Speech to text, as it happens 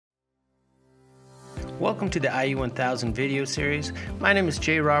Welcome to the IU-1000 video series. My name is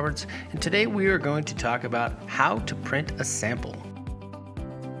Jay Roberts, and today we are going to talk about how to print a sample.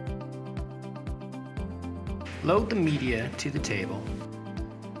 Load the media to the table.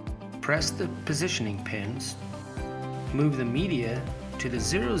 Press the positioning pins. Move the media to the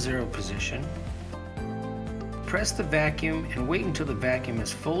 00 position. Press the vacuum and wait until the vacuum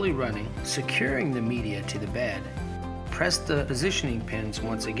is fully running, securing the media to the bed. Press the positioning pins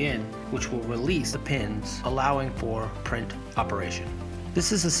once again, which will release the pins, allowing for print operation.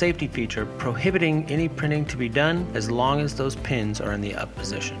 This is a safety feature prohibiting any printing to be done as long as those pins are in the up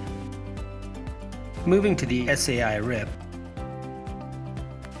position. Moving to the SAI RIP,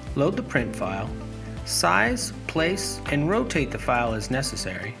 load the print file, size, place, and rotate the file as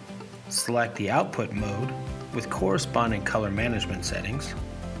necessary. Select the output mode with corresponding color management settings.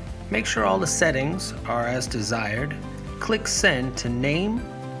 Make sure all the settings are as desired. Click Send to name,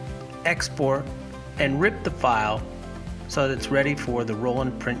 export, and rip the file so that it's ready for the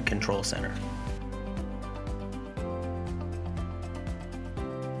Roland Print Control Center.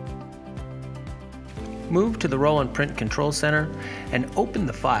 Move to the Roland Print Control Center and open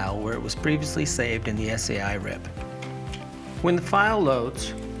the file where it was previously saved in the SAI RIP. When the file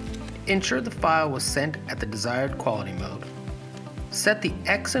loads, ensure the file was sent at the desired quality mode. Set the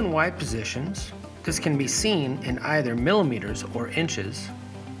X and Y positions. This can be seen in either millimeters or inches.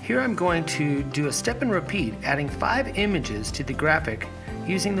 Here I'm going to do a step and repeat, adding 5 images to the graphic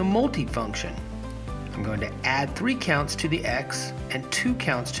using the multi function. I'm going to add 3 counts to the X and 2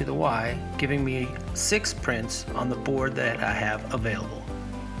 counts to the Y, giving me 6 prints on the board that I have available.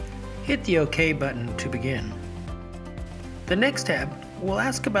 Hit the OK button to begin. The next tab will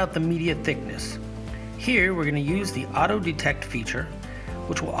ask about the media thickness. Here we're going to use the auto detect feature,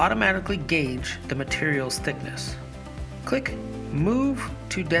 which will automatically gauge the material's thickness. Click Move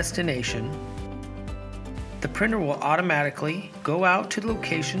to Destination. The printer will automatically go out to the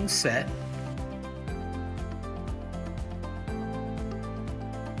location set.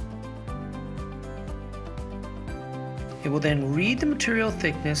 It will then read the material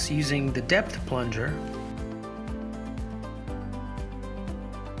thickness using the depth plunger.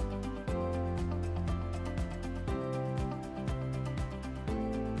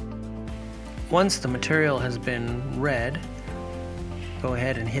 Once the material has been read, go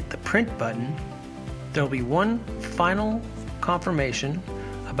ahead and hit the print button. There will be one final confirmation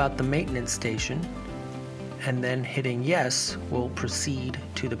about the maintenance station, and then hitting yes will proceed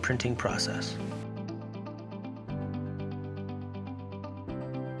to the printing process.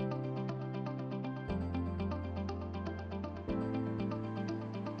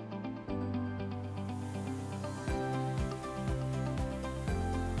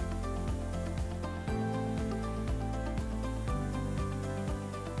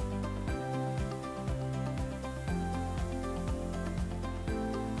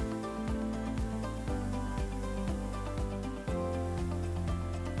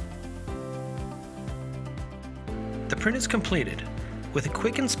 The print is completed. With a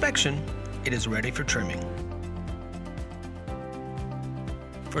quick inspection, it is ready for trimming.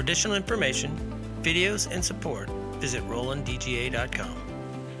 For additional information, videos, and support, visit RolandDGA.com.